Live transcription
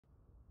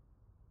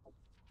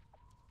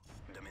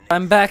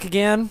I'm back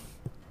again.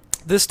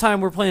 This time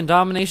we're playing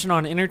Domination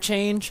on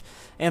Interchange.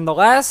 And the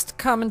last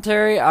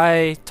commentary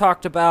I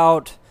talked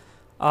about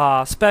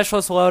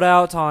specialist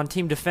loadouts on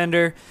Team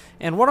Defender.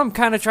 And what I'm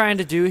kind of trying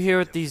to do here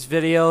with these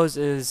videos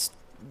is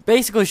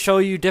basically show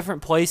you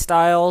different play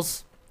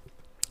styles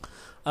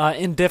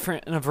in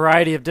a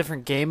variety of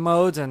different game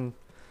modes. And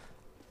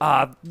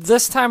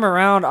this time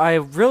around I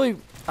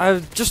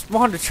just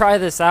wanted to try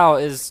this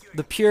out, is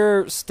the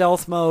pure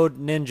stealth mode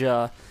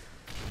ninja.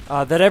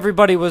 That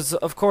everybody was,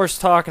 of course,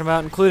 talking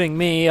about, including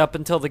me, up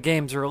until the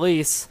game's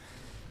release.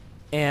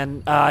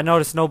 And I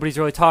noticed nobody's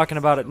really talking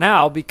about it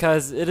now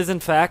because it is, in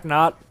fact,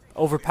 not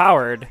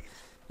overpowered.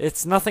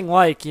 It's nothing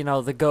like, you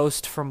know, the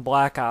Ghost from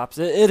Black Ops.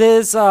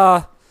 It's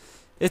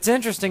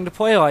interesting to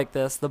play like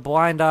this, the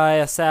Blind Eye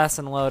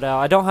Assassin loadout.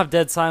 I don't have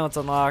Dead Silence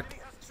unlocked,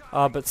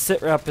 but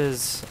Sitrep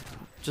is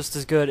just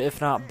as good,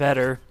 if not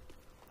better.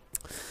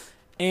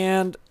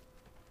 And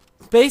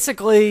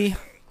basically,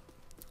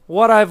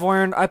 what I've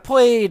learned, I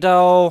played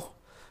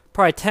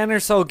probably 10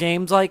 or so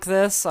games like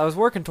this. I was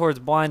working towards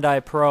Blind Eye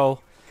Pro,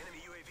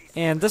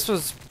 and this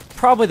was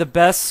probably the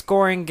best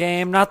scoring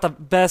game, not the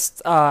best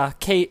not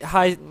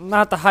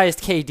the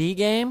highest KD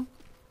game,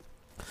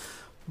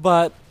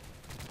 but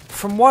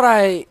from what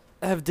I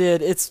have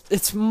did,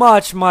 it's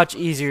much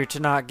easier to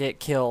not get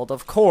killed.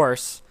 Of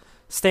course,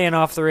 staying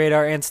off the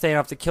radar and staying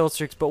off the kill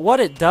streaks, but what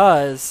it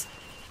does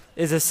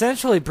is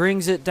essentially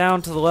brings it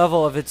down to the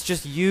level of it's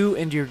just you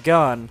and your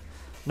gun.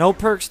 No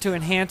perks to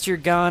enhance your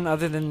gun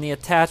other than the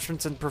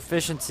attachments and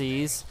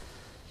proficiencies.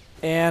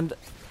 And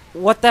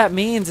what that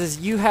means is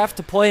you have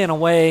to play in a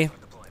way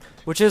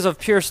which is of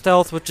pure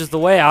stealth, which is the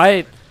way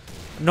I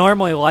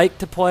normally like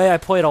to play. I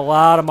played a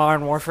lot of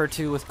Modern Warfare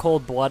 2 with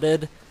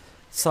Cold-Blooded.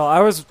 So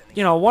I was,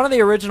 you know, one of the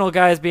original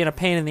guys being a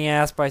pain in the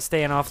ass by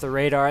staying off the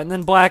radar. And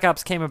then Black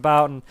Ops came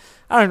about, and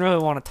I didn't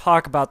really want to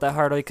talk about that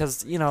hardly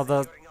because, you know,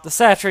 the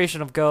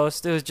saturation of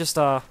Ghost, it was just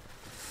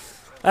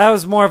that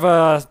was more of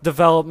a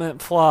development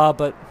flaw.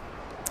 But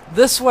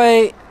this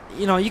way,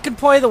 you know, you can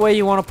play the way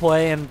you want to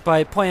play, and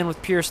by playing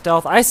with pure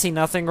stealth, I see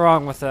nothing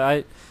wrong with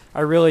it. I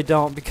really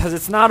don't, because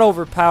it's not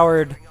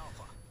overpowered,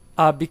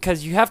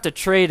 because you have to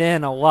trade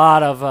in a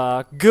lot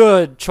of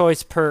good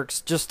choice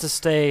perks just to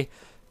stay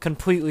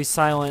completely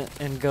silent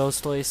and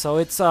ghostly. So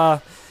it's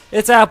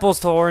apples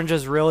to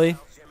oranges, really.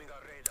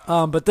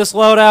 But this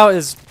loadout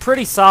is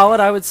pretty solid,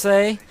 I would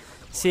say.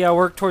 See, I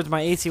work towards my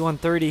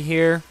AC-130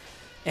 here,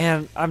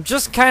 and I'm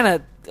just kind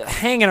of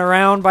hanging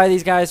around by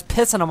these guys,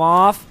 pissing them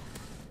off.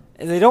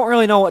 They don't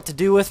really know what to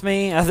do with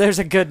me. There's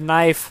a good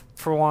knife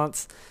for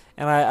once,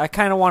 and I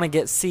kind of want to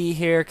get C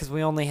here because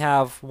we only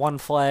have one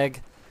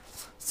flag.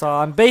 So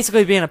I'm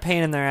basically being a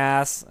pain in their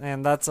ass,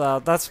 and that's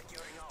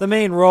the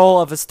main role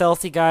of a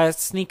stealthy guy: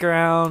 sneak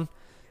around,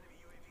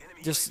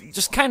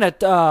 just kind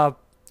of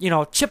you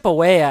know, chip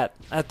away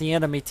at the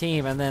enemy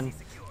team, and then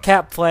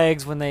cap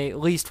flags when they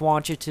least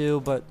want you to.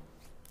 But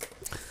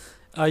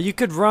you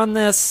could run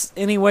this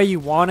any way you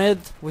wanted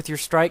with your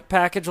strike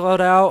package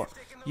loadout.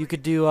 You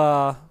could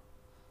do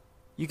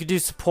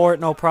support,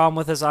 no problem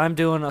with this. I'm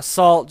doing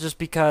assault just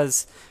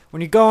because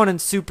when you're going in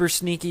super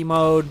sneaky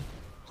mode,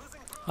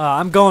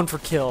 I'm going for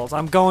kills.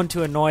 I'm going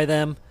to annoy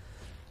them.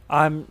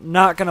 I'm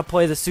not going to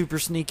play the super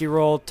sneaky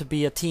role to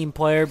be a team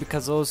player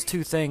because those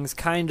two things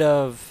kind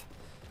of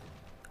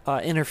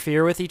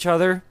interfere with each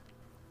other.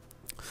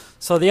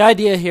 So the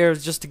idea here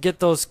is just to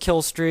get those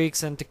kill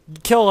streaks and to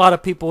kill a lot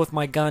of people with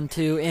my gun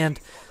too. And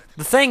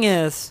the thing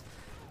is,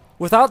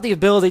 without the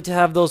ability to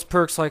have those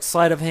perks like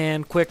sleight of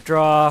hand, quick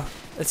draw,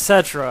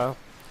 etc.,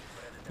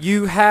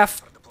 you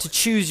have to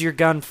choose your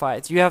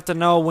gunfights. You have to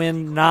know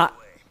when not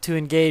to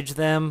engage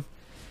them,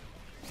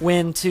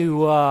 when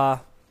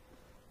to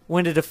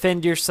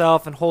defend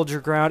yourself and hold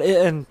your ground,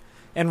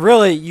 and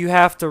really you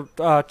have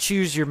to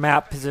choose your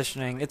map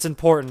positioning. It's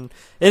important.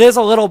 It is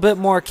a little bit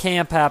more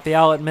camp happy,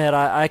 I'll admit.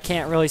 I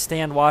can't really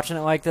stand watching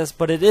it like this,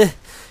 but it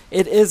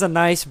is a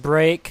nice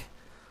break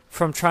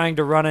from trying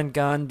to run and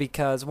gun,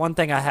 because one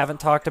thing I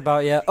haven't talked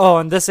about yet. Oh,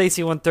 and this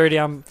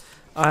AC-130,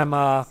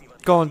 I'm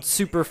going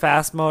super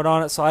fast mode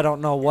on it, so I don't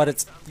know what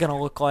it's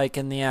gonna look like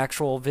in the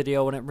actual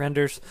video when it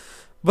renders.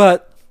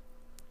 But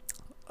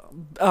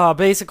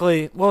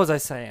basically, what was I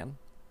saying?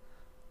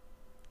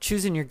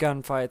 Choosing your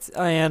gunfights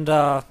and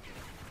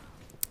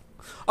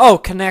oh,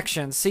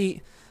 connections.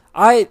 See,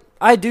 I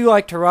do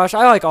like to rush.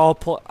 I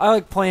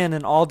like playing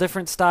in all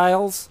different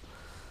styles,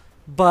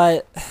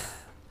 but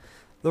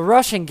the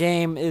rushing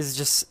game is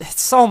it's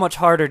so much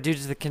harder due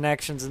to the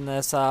connections in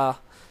this. Some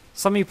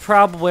of you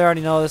probably already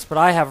know this, but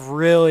I have a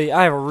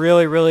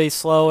really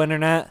slow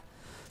internet.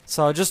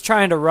 So just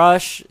trying to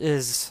rush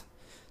it's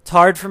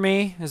hard for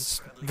me.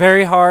 It's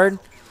very hard.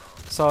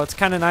 So it's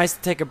kind of nice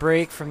to take a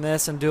break from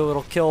this and do a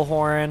little kill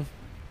whoring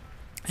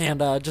and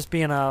just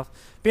being a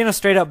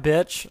straight up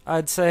bitch,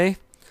 I'd say.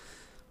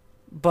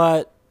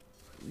 But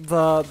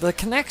the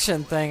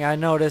connection thing I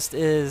noticed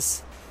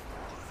is,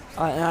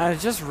 I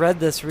just read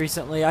this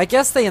recently. I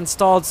guess they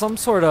installed some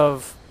sort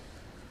of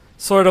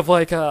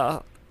like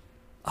a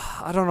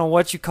I don't know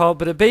what you call it,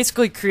 but it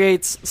basically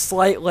creates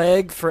slight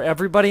lag for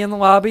everybody in the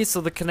lobby,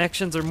 so the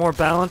connections are more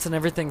balanced and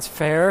everything's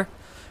fair,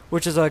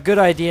 which is a good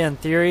idea in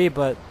theory,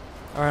 or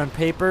on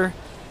paper.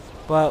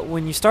 But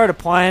when you start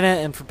applying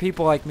it, and for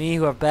people like me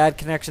who have bad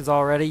connections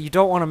already, you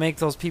don't want to make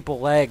those people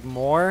lag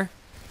more.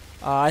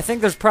 I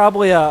think there's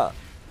probably an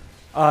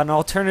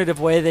alternative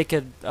way they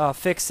could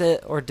fix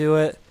it or do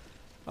it.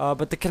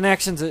 But the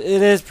connections, it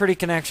is pretty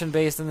connection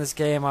based in this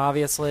game,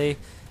 obviously.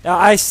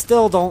 I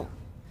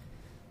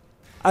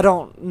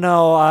don't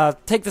know,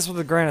 take this with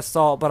a grain of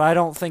salt, but I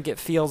don't think it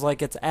feels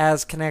like it's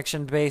as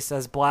connection based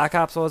as Black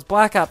Ops was.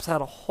 Black Ops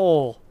had a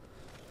whole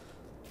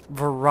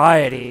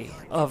variety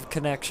of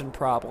connection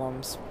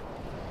problems.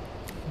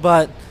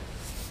 But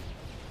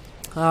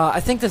I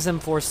think this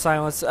enforced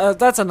silence,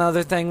 that's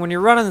another thing. When you're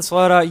running this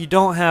loadout, you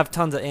don't have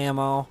tons of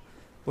ammo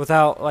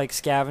without like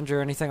scavenger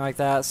or anything like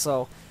that.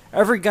 So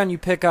every gun you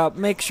pick up,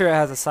 make sure it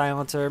has a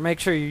silencer. Make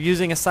sure you're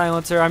using a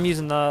silencer. I'm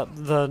using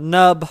the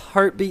nub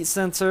heartbeat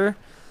sensor.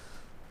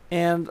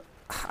 And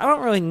I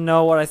don't really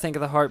know what I think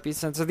of the heartbeat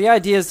sensor. The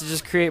idea is to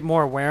just create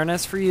more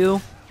awareness for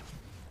you.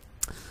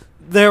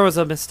 There was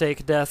a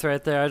mistake death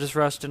right there. I just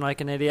rushed in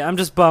like an idiot. I'm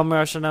just bum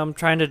rushing them,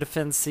 trying to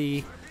defend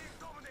C.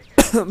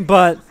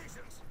 But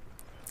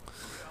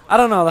I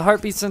don't know, the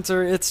heartbeat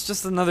sensor, it's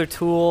just another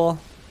tool.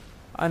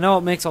 I know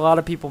it makes a lot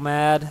of people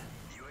mad,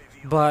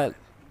 but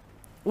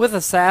with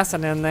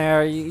Assassin in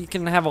there, you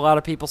can have a lot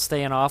of people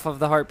staying off of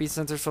the heartbeat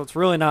sensor, so it's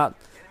really not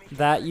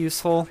that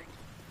useful.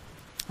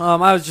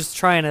 I was just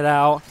trying it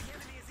out,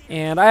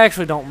 and I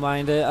actually don't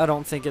mind it. I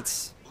don't think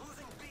it's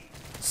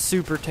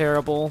super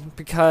terrible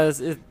because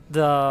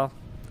the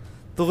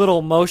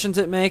little motions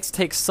it makes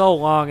take so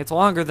long. It's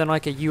longer than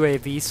like a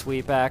UAV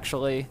sweep,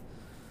 actually.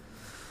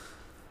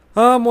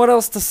 What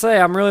else to say?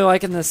 I'm really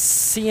liking this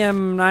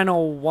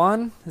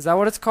CM901. Is that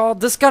what it's called?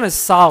 This gun is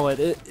solid.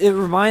 It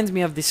reminds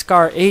me of the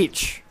Scar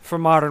H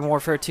from Modern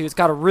Warfare 2. It's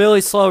got a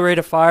really slow rate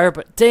of fire,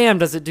 but damn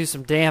does it do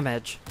some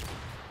damage.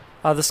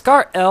 The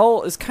Scar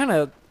L is kind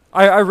of...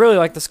 I really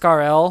like the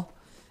Scar L.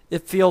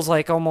 It feels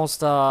like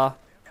almost a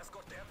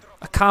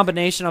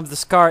combination of the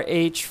Scar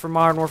H from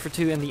Modern Warfare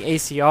 2 and the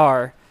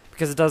ACR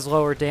because it does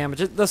lower damage.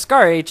 The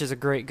Scar H is a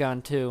great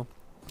gun too.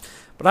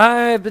 But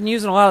I've been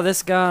using a lot of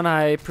this gun.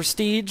 I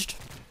prestiged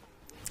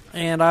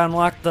and I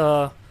unlocked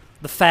the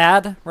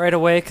FAD right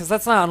away because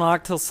that's not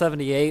unlocked till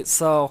 78.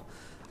 So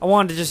I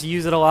wanted to just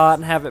use it a lot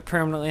and have it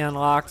permanently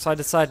unlocked. So I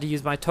decided to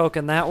use my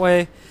token that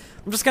way.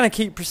 I'm just going to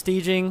keep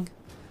prestiging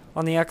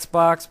on the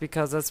Xbox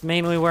because that's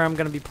mainly where I'm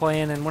going to be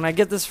playing. And when I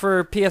get this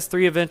for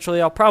PS3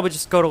 eventually, I'll probably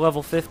just go to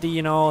level 50,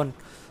 you know, and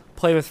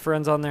play with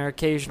friends on there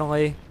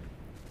occasionally.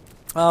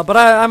 But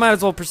I might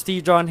as well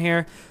prestige on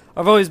here.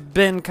 I've always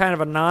been kind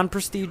of a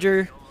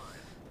non-prestiger,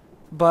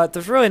 but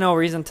there's really no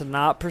reason to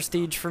not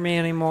prestige for me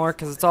anymore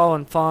because it's all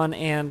in fun.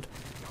 And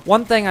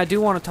one thing I do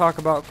want to talk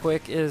about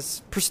quick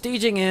is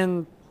prestiging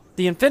in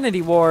the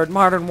Infinity Ward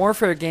Modern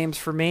Warfare games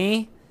for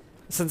me.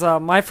 Since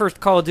my first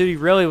Call of Duty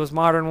really was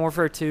Modern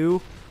Warfare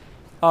 2,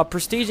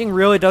 prestiging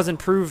really does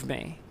improve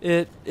me.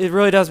 It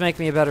really does make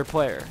me a better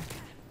player.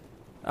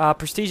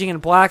 Prestiging in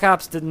Black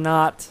Ops did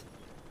not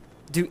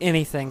do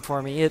anything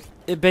for me.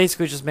 It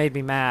basically just made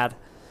me mad.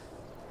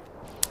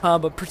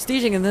 But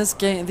prestiging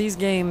in these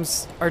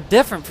games are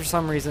different for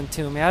some reason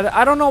to me.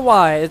 I don't know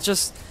why. It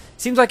just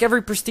seems like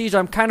every prestige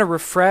I'm kind of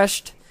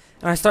refreshed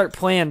and I start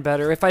playing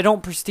better. If I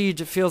don't prestige,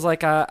 it feels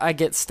like I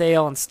get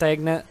stale and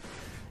stagnant.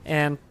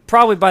 And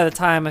probably by the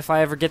time if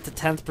I ever get to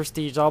 10th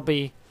prestige, I'll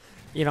be,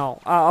 you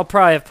know, I'll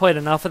probably have played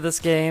enough of this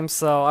game,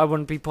 so I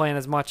wouldn't be playing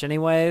as much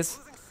anyways.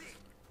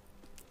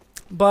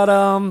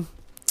 But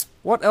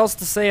what else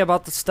to say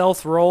about the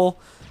stealth role?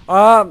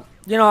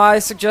 You know, I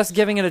suggest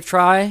giving it a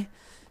try.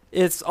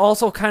 It's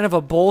also kind of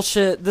a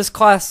bullshit. This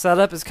class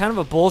setup is kind of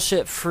a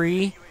bullshit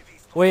free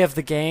way of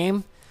the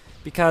game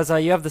because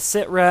you have the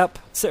sit rep.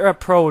 Sit rep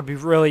pro would be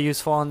really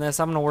useful on this.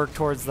 I'm going to work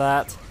towards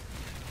that.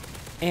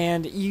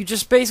 And you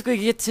just basically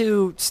get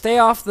to stay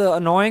off the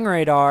annoying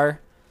radar.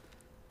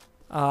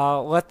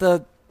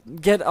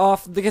 Get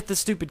the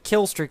stupid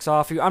kill streaks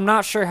off you. I'm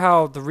not sure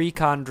how the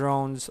recon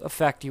drones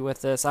affect you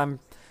with this. I'm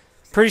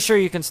pretty sure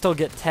you can still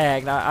get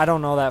tagged. I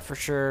don't know that for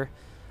sure.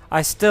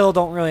 I still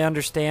don't really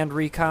understand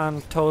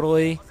recon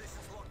totally.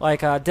 Like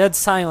dead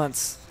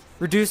silence,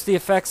 reduce the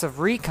effects of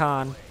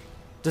recon.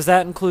 Does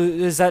that include?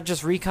 Is that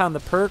just recon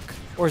the perk,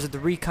 or is it the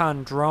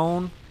recon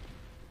drone?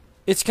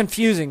 It's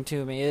confusing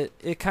to me.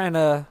 It kind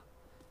of,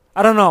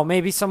 I don't know.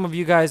 Maybe some of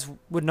you guys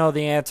would know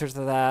the answers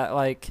to that.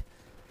 Like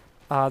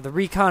the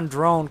recon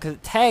drone, because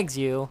it tags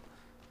you,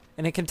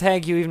 and it can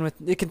tag you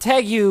it can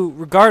tag you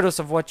regardless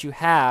of what you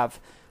have,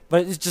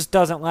 but it just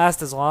doesn't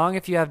last as long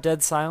if you have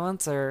dead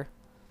silence or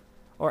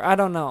I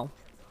don't know.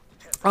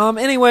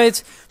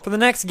 Anyways, for the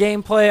next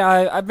gameplay,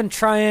 I've been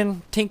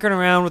tinkering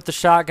around with the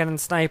shotgun and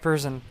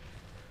snipers, and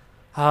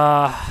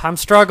I'm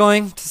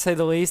struggling to say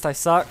the least. I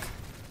suck.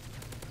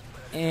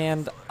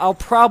 And I'll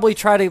probably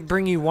try to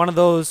bring you one of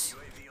those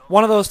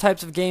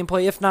types of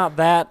gameplay, if not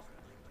that.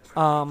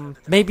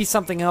 Maybe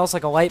something else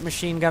like a light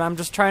machine gun. I'm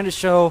just trying to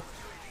show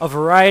a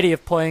variety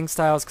of playing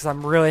styles because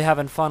I'm really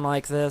having fun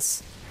like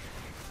this.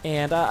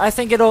 And I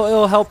think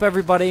it'll help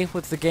everybody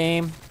with the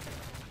game,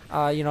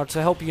 you know,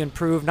 to help you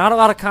improve. Not a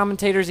lot of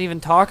commentators even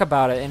talk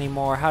about it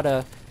anymore, how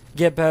to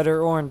get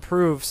better or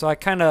improve. So I'm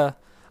kind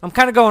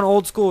of going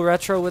old school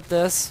retro with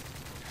this.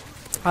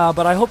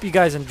 But I hope you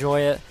guys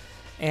enjoy it.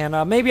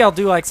 And maybe I'll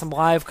do like some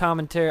live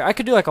commentary. I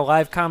could do like a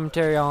live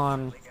commentary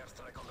on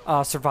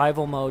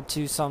survival mode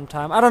too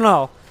sometime. I don't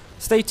know.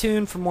 Stay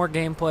tuned for more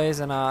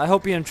gameplays, and I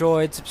hope you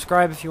enjoyed.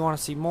 Subscribe if you want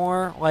to see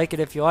more. Like it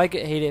if you like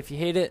it. Hate it if you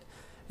hate it.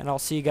 And I'll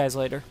see you guys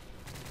later.